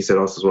it. Like you said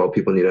also as well,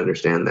 people need to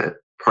understand that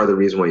part of the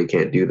reason why you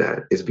can't do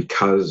that is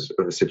because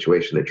of the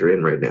situation that you're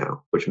in right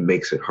now, which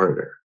makes it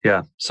harder.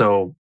 Yeah.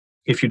 So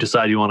if you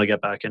decide you want to get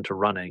back into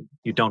running,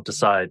 you don't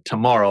decide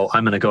tomorrow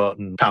I'm going to go out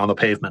and pound the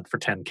pavement for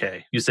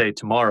 10K. You say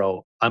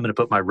tomorrow I'm going to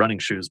put my running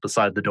shoes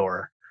beside the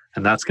door,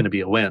 and that's going to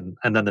be a win.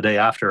 And then the day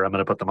after, I'm going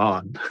to put them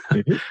on.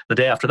 Mm-hmm. The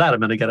day after that, I'm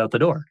going to get out the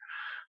door.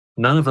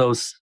 None of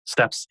those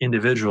steps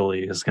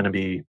individually is going to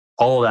be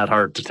all that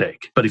hard to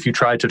take. But if you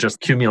try to just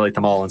accumulate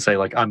them all and say,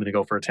 I'm going to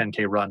go for a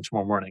 10K run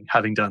tomorrow morning,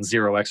 having done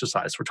zero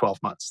exercise for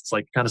 12 months, it's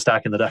like kind of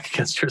stacking the deck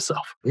against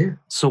yourself. Yeah.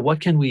 So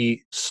what can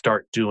we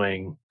start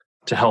doing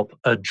to help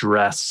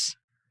address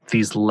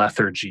these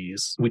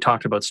lethargies? We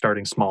talked about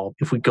starting small.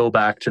 If we go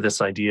back to this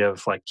idea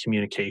of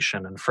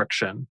communication and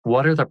friction,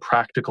 what are the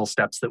practical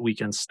steps that we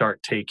can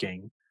start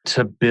taking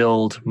to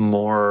build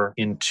more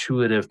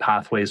intuitive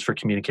pathways for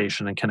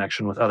communication and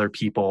connection with other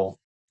people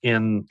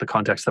in the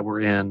context that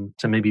we're in,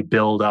 to maybe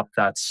build up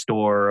that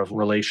store of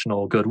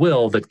relational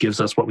goodwill that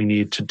gives us what we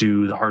need to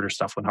do the harder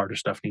stuff when harder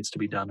stuff needs to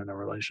be done in a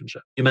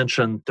relationship? You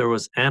mentioned there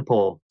was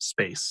ample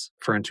space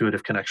for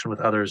intuitive connection with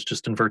others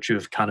just in virtue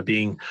of kind of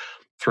being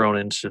thrown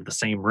into the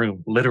same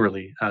room,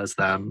 literally, as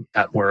them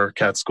at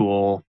work, at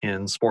school,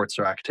 in sports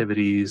or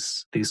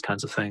activities, these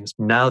kinds of things.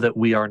 Now that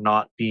we are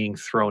not being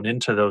thrown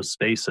into those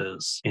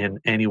spaces in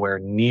anywhere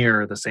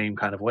near the same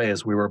kind of way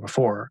as we were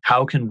before,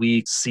 how can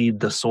we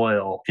seed the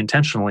soil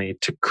intentionally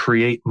to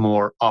create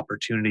more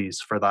opportunities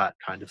for that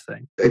kind of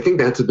thing? I think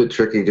that's a bit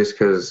tricky just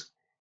because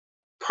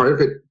part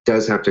of it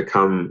does have to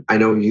come. I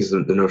know we use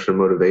the notion of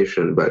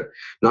motivation, but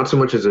not so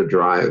much as a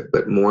drive,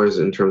 but more as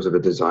in terms of a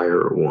desire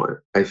or want.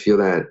 I feel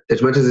that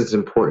as much as it's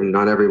important,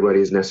 not everybody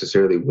is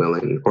necessarily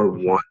willing or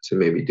want to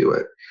maybe do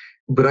it.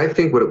 But I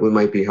think what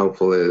might be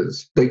helpful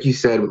is, like you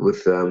said,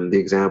 with the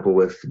example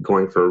with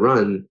going for a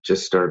run,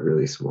 just start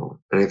really small.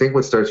 And I think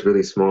what starts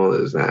really small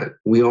is that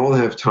we all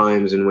have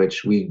times in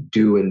which we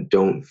do and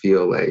don't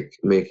feel like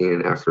making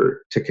an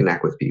effort to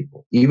connect with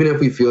people. Even if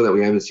we feel that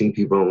we haven't seen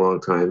people in a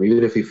long time,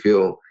 even if we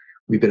feel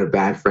we've been a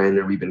bad friend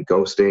or we've been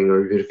ghosting,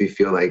 or even if you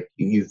feel like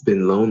you've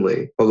been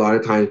lonely, a lot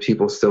of times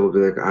people still will be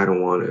like, I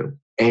don't want to.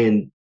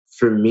 And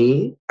for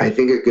me, I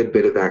think a good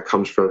bit of that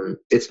comes from,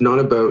 it's not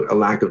about a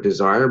lack of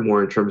desire,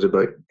 more in terms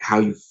about how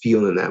you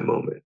feel in that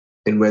moment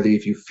and whether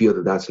if you feel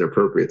that that's an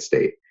appropriate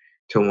state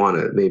to want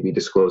to maybe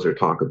disclose or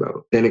talk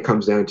about. Then it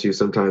comes down to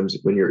sometimes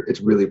when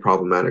it's really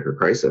problematic or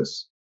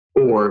crisis,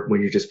 or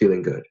when you're just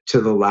feeling good.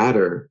 To the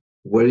latter,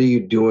 what are you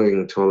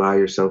doing to allow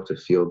yourself to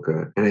feel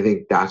good? And I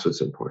think that's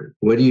what's important.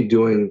 What are you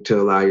doing to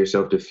allow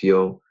yourself to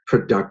feel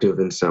productive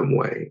in some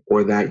way,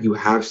 or that you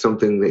have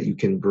something that you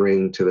can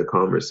bring to the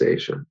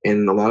conversation?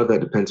 And a lot of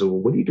that depends on, well,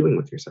 what are you doing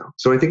with yourself?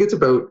 So I think it's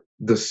about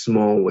the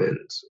small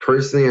wins.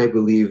 Personally, I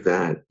believe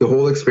that the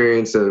whole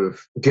experience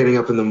of getting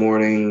up in the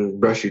morning,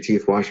 brush your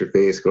teeth, wash your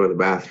face, go to the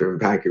bathroom,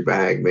 pack your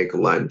bag, make a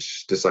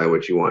lunch, decide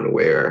what you want to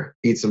wear,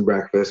 eat some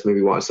breakfast,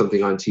 maybe watch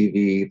something on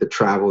TV, the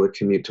travel, the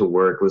commute to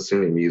work,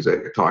 listening to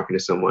music, talking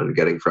to someone,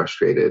 getting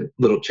frustrated,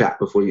 little chat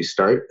before you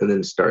start, and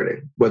then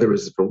starting. Whether it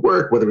was for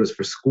work, whether it was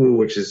for school,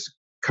 which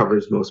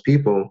covers most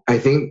people, I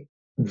think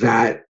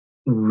that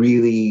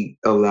really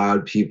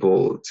allowed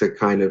people to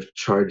kind of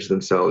charge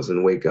themselves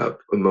and wake up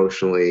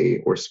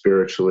emotionally or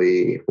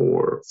spiritually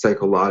or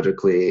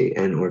psychologically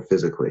and or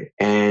physically.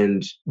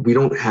 And we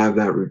don't have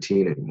that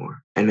routine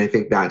anymore. And I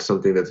think that's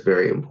something that's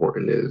very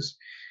important is,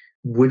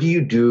 what do you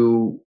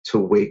do to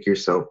wake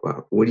yourself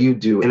up? What do you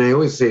do? And I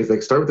always say,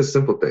 it's start with the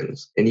simple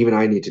things. And even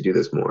I need to do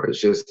this more. It's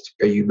just,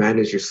 you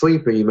manage your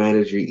sleep, or you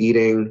manage your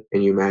eating,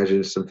 and you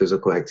manage some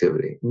physical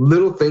activity.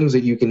 Little things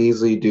that you can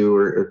easily do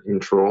or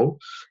control.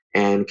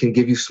 and can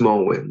give you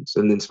small wins.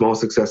 And then small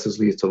successes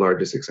leads to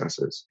larger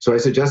successes. So I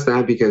suggest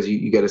that because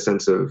you get a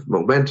sense of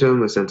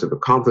momentum, a sense of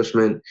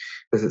accomplishment,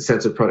 a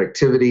sense of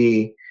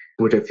productivity,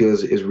 which I feel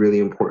is really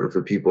important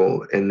for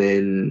people. And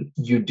then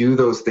you do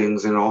those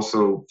things and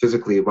also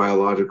physically,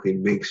 biologically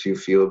makes you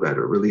feel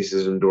better,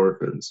 releases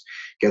endorphins,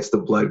 gets the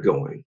blood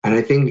going. And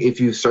I think if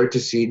you start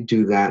to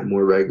do that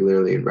more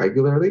regularly and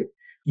regularly,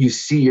 you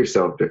see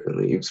yourself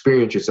differently, you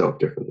experience yourself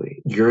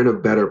differently. You're in a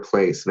better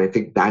place. And I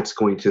think that's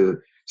going to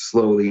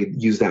slowly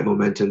use that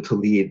momentum to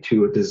lead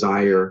to a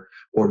desire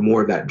or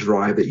more of that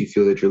drive that you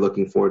feel that you're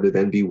looking for to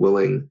then be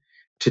willing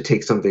to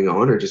take something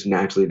on or just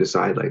naturally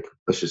decide, like,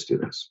 let's just do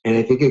this. And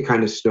I think it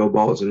kind of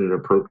snowballs in an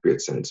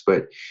appropriate sense.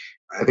 But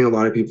I think a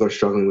lot of people are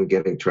struggling with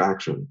getting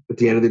traction. At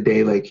the end of the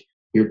day, like,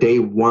 your day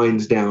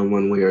winds down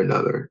one way or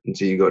another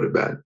until you go to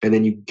bed. And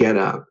then you get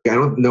up. I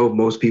don't know if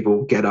most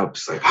people get up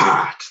just like,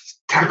 just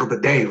tackle the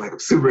day, like I'm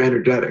super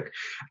energetic.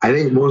 I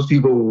think most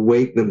people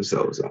wake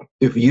themselves up.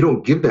 If you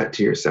don't give that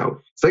to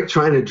yourself, it's like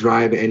trying to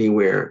drive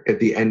anywhere at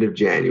the end of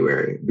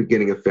January,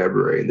 beginning of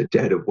February, in the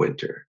dead of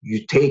winter.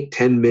 You take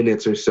 10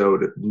 minutes or so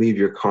to leave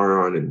your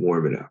car on and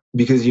warm it up.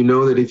 Because you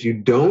know that if you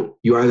don't,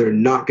 you're either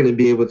not going to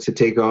be able to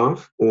take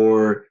off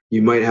or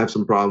you might have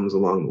some problems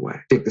along the way.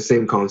 I think the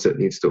same concept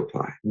needs to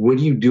apply. What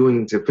are you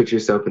doing to put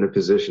yourself in a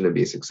position to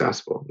be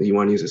successful? You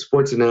want to use a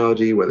sports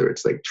analogy, whether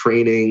it's like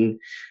training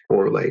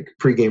or like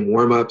pregame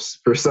warm-ups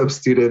for some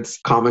students.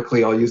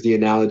 Comically, I'll use the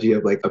analogy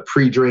of like a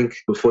pre-drink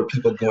before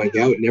people going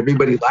out, and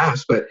everybody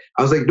laughs. But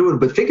I was like, dude,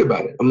 but think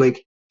about it. I'm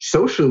like,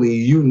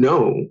 socially,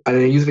 and I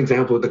use an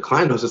example with the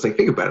client. I was just like,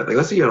 think about it. Like,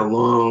 let's say you had a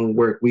long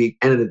work week,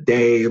 end of the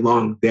day,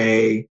 long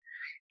day,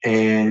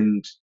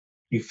 and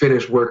you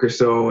finish work or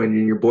so,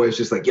 and your boy's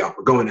just like, yo,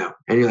 we're going out.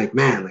 And you're like,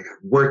 man, like,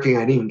 I'm working. I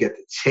didn't even get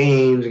the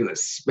change. I'm going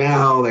to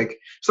smell. Like,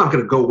 it's not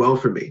going to go well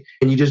for me.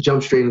 And you just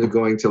jump straight into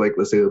going to, like,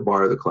 let's say the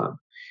bar or the club.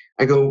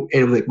 I go,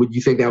 and I'm like, would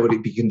you think that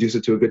would be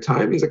conducive to a good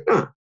time? He's like,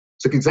 no.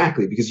 It's like,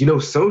 exactly. Because,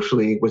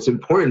 socially, what's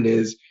important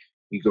is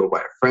you go by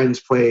a friend's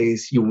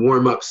place, you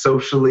warm up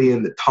socially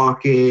and the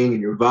talking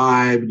and your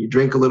vibe, and you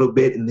drink a little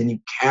bit, and then you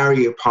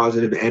carry a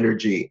positive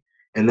energy.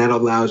 And that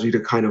allows you to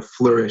kind of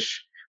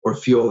flourish or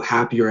feel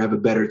happy or have a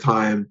better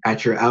time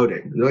at your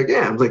outing. And they're like,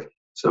 yeah. I was like,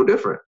 it's no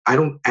different. I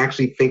don't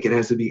actually think it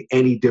has to be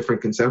any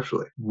different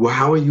conceptually. Well,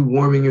 how are you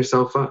warming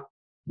yourself up?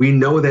 We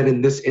know that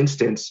in this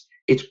instance,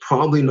 it's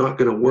probably not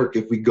going to work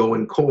if we go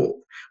in cold.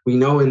 We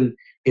know in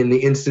the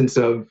instance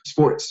of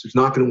sports, it's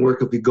not going to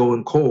work if we go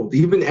in cold.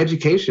 Even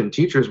education,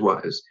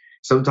 teachers-wise,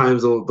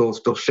 sometimes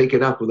they'll shake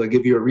it up or they'll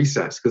give you a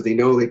recess because they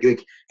know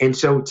like. And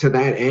so to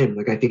that end,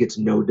 like, I think it's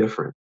no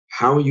different.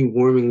 How are you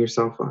warming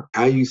yourself up?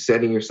 How are you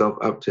setting yourself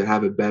up to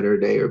have a better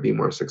day or be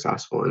more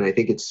successful? And I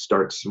think it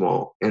starts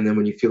small. And then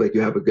when you feel like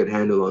you have a good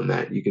handle on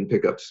that, you can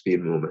pick up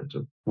speed and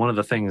momentum. One of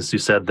the things you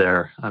said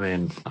there, I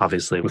mean,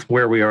 obviously with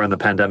where we are in the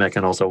pandemic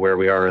and also where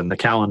we are in the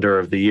calendar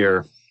of the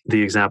year,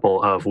 the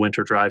example of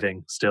winter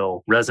driving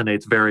still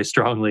resonates very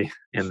strongly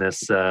in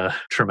this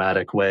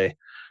traumatic way.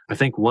 I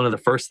think one of the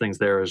first things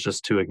there is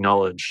just to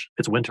acknowledge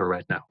it's winter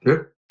right now. Yeah.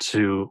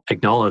 To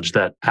acknowledge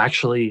that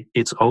actually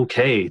it's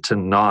okay to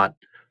not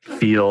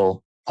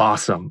feel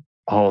awesome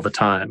all the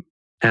time.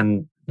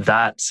 And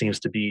that seems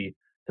to be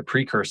the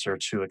precursor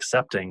to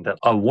accepting that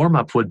a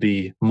warm-up would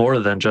be more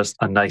than just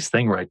a nice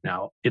thing right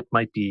now. It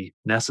might be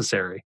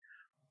necessary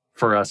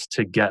for us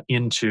to get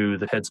into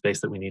the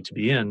headspace that we need to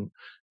be in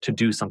to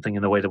do something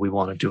in the way that we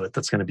want to do it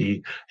that's going to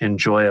be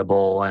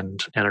enjoyable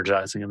and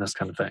energizing and this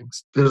kind of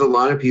things. There's a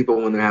lot of people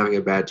when they're having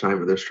a bad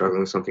time or they're struggling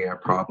with something, have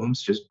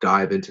problems, just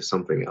dive into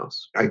something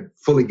else. I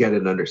fully get it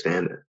and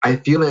understand it. I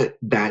feel that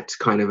that's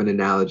kind of an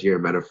analogy or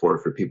metaphor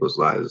for people's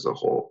lives as a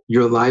whole.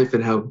 Your life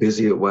and how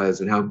busy it was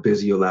and how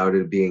busy you allowed it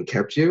to be and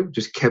kept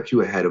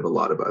you ahead of a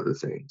lot of other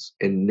things.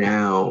 And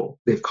now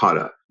they've caught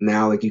up.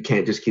 Now, like, you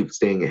can't just keep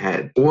staying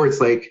ahead. Or it's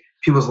like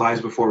people's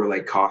lives before were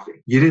like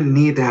coffee. You didn't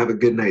need to have a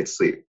good night's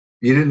sleep.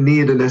 You didn't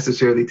need to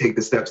necessarily take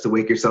the steps to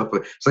wake yourself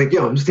up. It's like,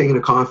 yo, I'm just taking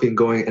a coffee and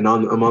going, and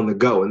I'm on the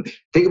go. And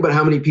think about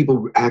how many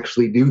people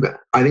actually do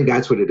that. I think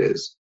that's what it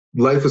is.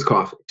 Life was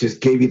coffee.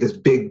 Just gave you this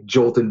big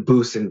jolt and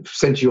boost and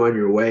sent you on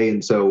your way.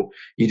 And so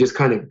you just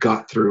kind of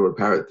got through or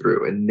powered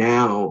through. And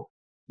now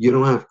you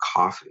don't have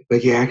coffee.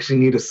 Like, you actually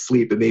need to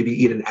sleep and maybe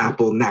eat an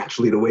apple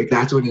naturally to wake.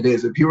 That's what it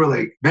is. And people are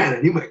like, man, I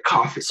need my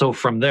coffee. So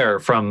from there,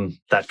 from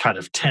that kind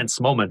of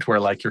tense moment where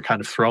like you're kind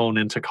of thrown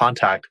into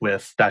contact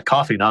with that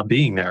coffee not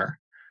being there,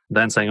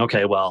 then saying,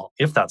 okay, well,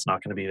 if that's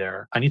not going to be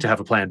there, I need to have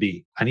a plan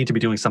B. I need to be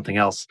doing something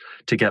else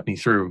to get me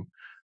through.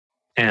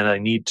 And I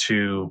need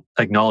to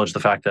acknowledge the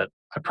fact that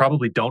I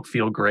probably don't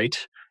feel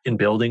great in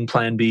building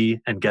plan B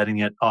and getting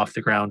it off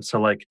the ground.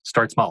 So like,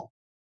 start small,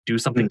 do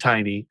something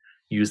tiny,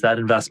 use that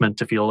investment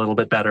to feel a little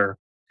bit better,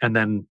 and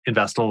then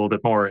invest a little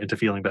bit more into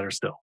feeling better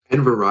still.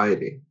 And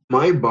variety.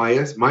 My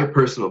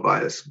personal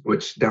bias,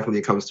 which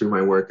definitely comes through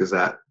my work, is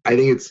that I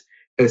think it's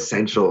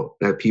essential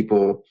that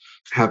people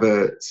have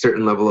a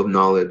certain level of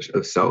knowledge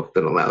of self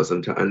that allows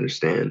them to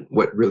understand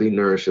what really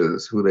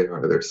nourishes who they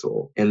are, their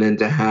soul. And then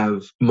to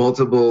have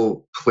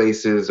multiple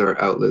places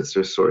or outlets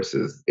or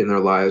sources in their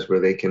lives where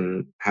they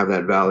can have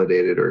that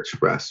validated or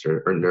expressed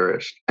or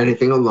nourished. And I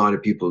think a lot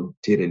of people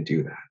didn't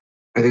do that.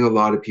 I think a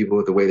lot of people,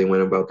 with the way they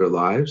went about their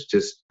lives,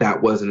 just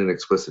that wasn't an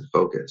explicit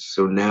focus.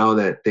 So now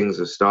that things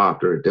have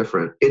stopped or are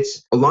different,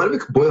 it's a lot of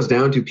it boils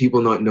down to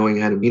people not knowing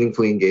how to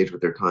meaningfully engage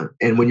with their time.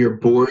 And when you're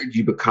bored,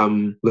 you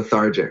become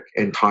lethargic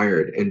and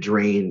tired and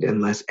drained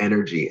and less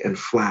energy and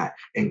flat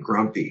and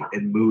grumpy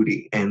and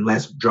moody and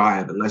less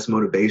drive and less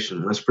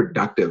motivation, less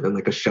productive and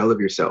like a shell of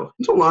yourself.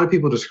 That's what a lot of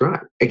people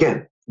describe.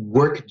 Again,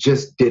 work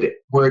just did it.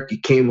 Work, you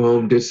came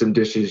home, did some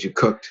dishes, you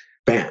cooked,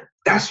 bam.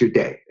 That's your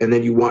day. And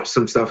then you watch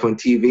some stuff on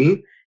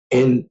TV,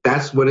 and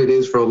that's what it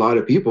is for a lot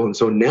of people. And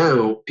so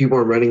now people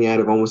are running out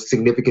of almost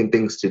significant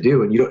things to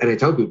do. And I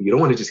tell people, you don't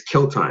want to just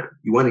kill time.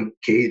 You want to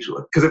engage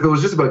with, because if it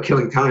was just about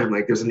killing time,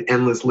 like there's an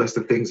endless list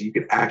of things you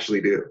could actually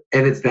do.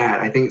 And it's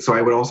that, I think. So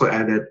I would also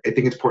add that I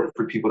think it's important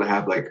for people to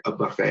have like a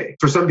buffet.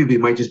 For some people,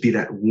 it might just be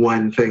that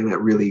one thing that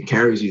really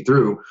carries you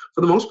through. For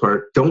the most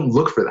part, don't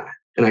look for that.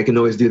 And I can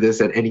always do this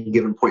at any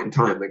given point in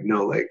time. Like,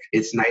 no, like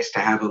it's nice to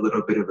have a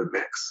little bit of a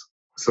mix.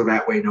 So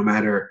that way, no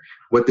matter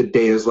what the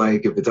day is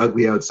like, if it's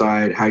ugly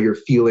outside, how you're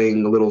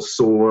feeling, a little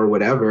sore,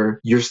 whatever,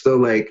 you're still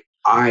like,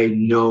 I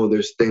know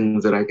there's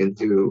things that I can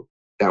do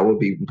that will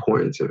be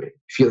important to me.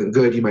 Feeling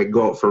good, you might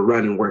go out for a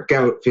run and work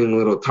out. Feeling a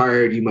little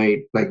tired, you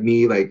might, like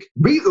me, like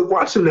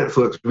watch some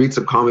Netflix, read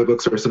some comic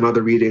books or some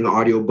other reading,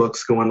 audio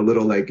books, go on a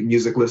little like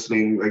music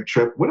listening, like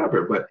trip,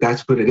 whatever. But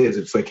that's what it is.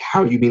 It's like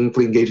how you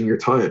meaningfully engaging your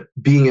time.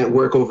 Being at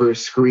work over a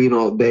screen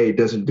all day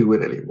doesn't do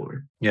it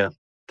anymore. Yeah.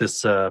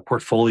 This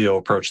portfolio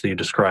approach that you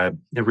describe,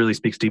 it really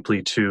speaks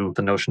deeply to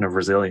the notion of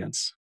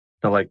resilience.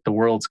 That like the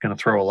world's going to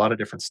throw a lot of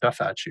different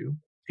stuff at you,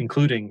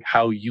 including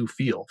how you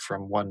feel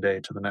from one day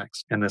to the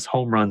next. And this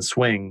home run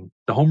swing,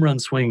 the home run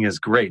swing is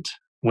great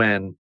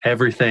when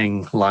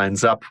everything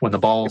lines up, when the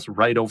ball's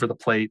right over the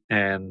plate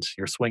and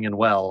you're swinging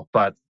well.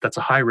 But that's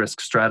a high risk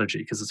strategy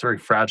because it's very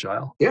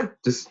fragile. Yeah,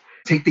 just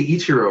take the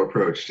Ichiro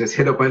approach. Just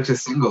hit a bunch of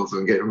singles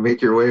and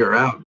make your way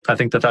around. I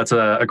think that's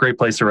a great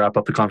place to wrap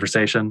up the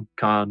conversation.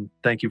 Khan,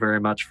 thank you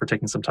very much for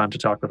taking some time to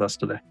talk with us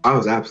today. Oh, it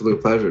was an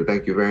absolute pleasure.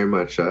 Thank you very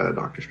much,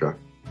 Dr. Struck.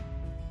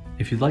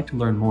 If you'd like to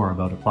learn more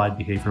about applied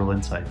behavioral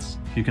insights,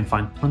 you can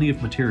find plenty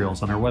of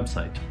materials on our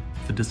website,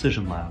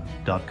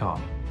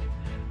 thedecisionlab.com.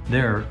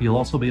 There, you'll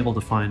also be able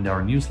to find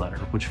our newsletter,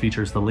 which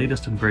features the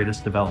latest and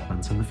greatest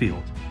developments in the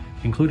field,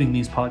 including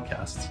these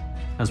podcasts,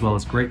 as well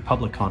as great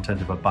public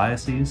content about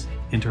biases,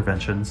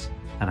 interventions,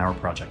 and our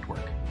project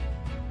work.